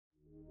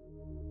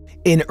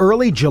In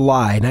early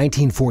July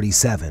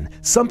 1947,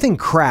 something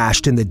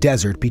crashed in the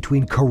desert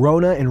between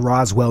Corona and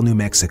Roswell, New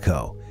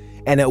Mexico,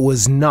 and it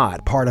was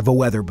not part of a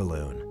weather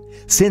balloon.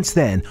 Since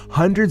then,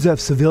 hundreds of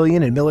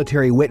civilian and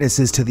military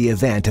witnesses to the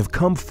event have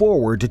come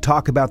forward to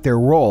talk about their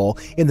role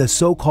in the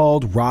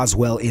so-called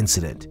Roswell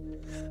incident.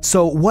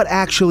 So what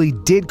actually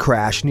did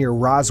crash near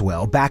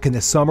Roswell back in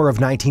the summer of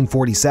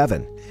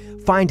 1947?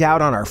 Find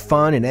out on our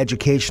fun and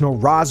educational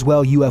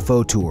Roswell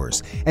UFO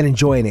tours and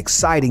enjoy an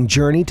exciting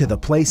journey to the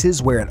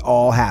places where it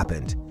all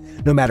happened.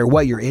 No matter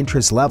what your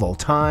interest level,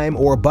 time,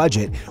 or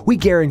budget, we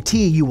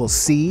guarantee you will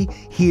see,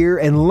 hear,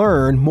 and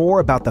learn more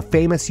about the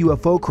famous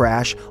UFO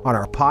crash on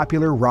our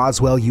popular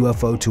Roswell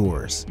UFO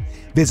tours.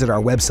 Visit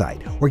our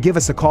website or give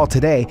us a call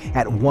today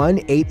at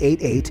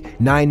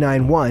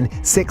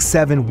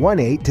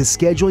 1-888-991-6718 to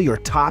schedule your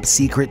top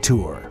secret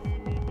tour.